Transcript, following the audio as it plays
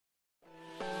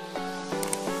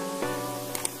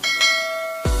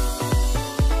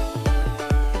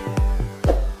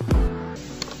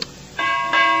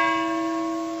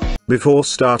Before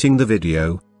starting the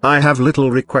video, I have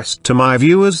little request to my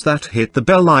viewers that hit the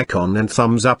bell icon and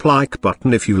thumbs up like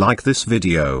button if you like this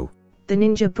video. The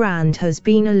Ninja brand has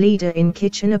been a leader in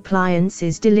kitchen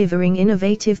appliances, delivering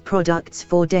innovative products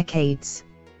for decades.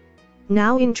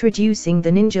 Now introducing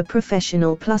the Ninja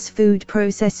Professional Plus food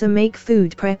processor, make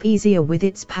food prep easier with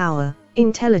its power,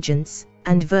 intelligence,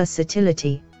 and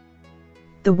versatility.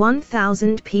 The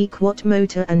 1000 peak watt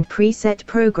motor and preset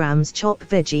programs chop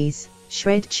veggies,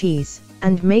 shred cheese,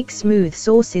 and make smooth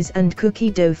sauces and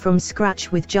cookie dough from scratch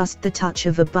with just the touch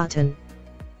of a button.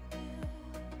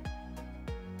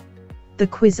 The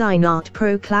Cuisinart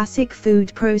Pro Classic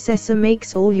food processor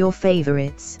makes all your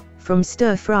favorites, from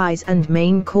stir fries and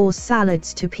main course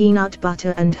salads to peanut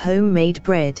butter and homemade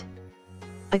bread.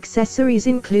 Accessories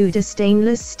include a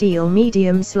stainless steel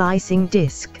medium slicing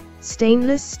disc,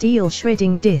 stainless steel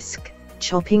shredding disc,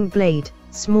 chopping blade,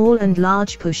 small and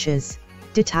large pushers,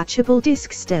 detachable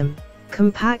disc stem,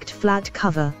 compact flat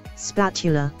cover,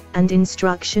 spatula, and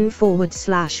instruction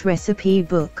 /recipe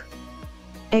book.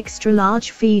 Extra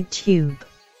large feed tube.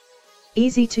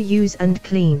 Easy to use and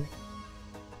clean.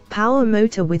 Power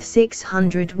motor with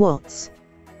 600 watts.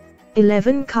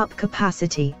 11 cup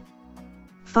capacity.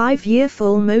 5-year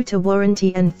full motor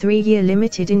warranty and 3-year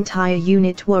limited entire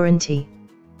unit warranty.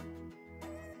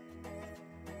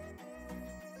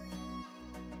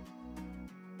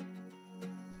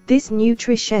 This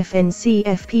NutriChef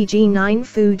NCFPG9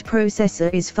 food processor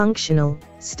is functional,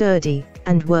 sturdy,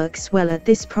 and works well at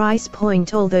this price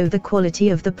point, although the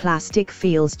quality of the plastic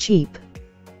feels cheap.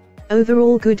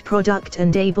 Overall good product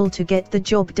and able to get the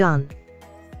job done.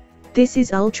 This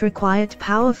is ultra quiet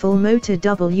powerful motor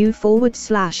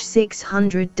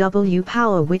W/600W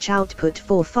power, which output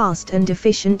for fast and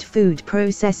efficient food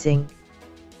processing.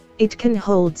 It can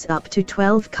holds up to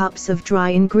 12 cups of dry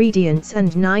ingredients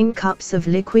and 9 cups of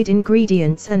liquid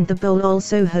ingredients, and the bowl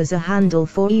also has a handle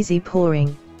for easy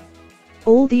pouring.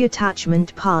 All the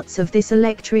attachment parts of this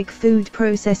electric food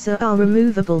processor are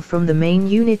removable from the main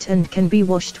unit and can be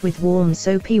washed with warm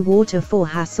soapy water for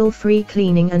hassle-free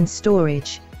cleaning and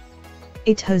storage.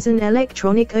 It has an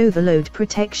electronic overload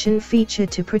protection feature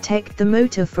to protect the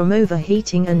motor from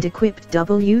overheating and equipped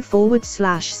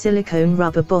W/silicone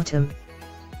rubber bottom.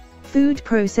 Food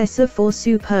processor for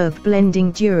superb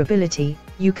blending durability,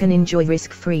 you can enjoy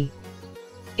risk-free.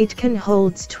 It can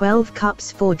holds 12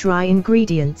 cups for dry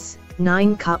ingredients,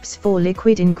 9 cups for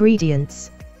liquid ingredients.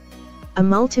 A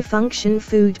multifunction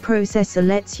food processor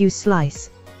lets you slice,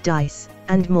 dice,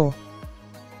 and more.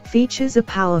 Features a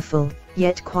powerful,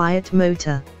 yet quiet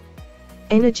motor.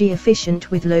 Energy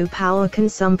efficient with low power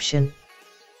consumption.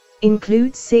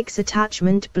 Includes 6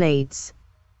 attachment blades.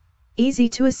 Easy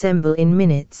to assemble in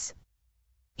minutes.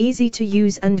 Easy to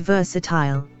use and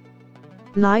versatile.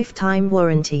 Lifetime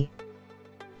warranty.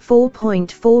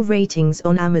 4.4 ratings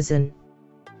on Amazon.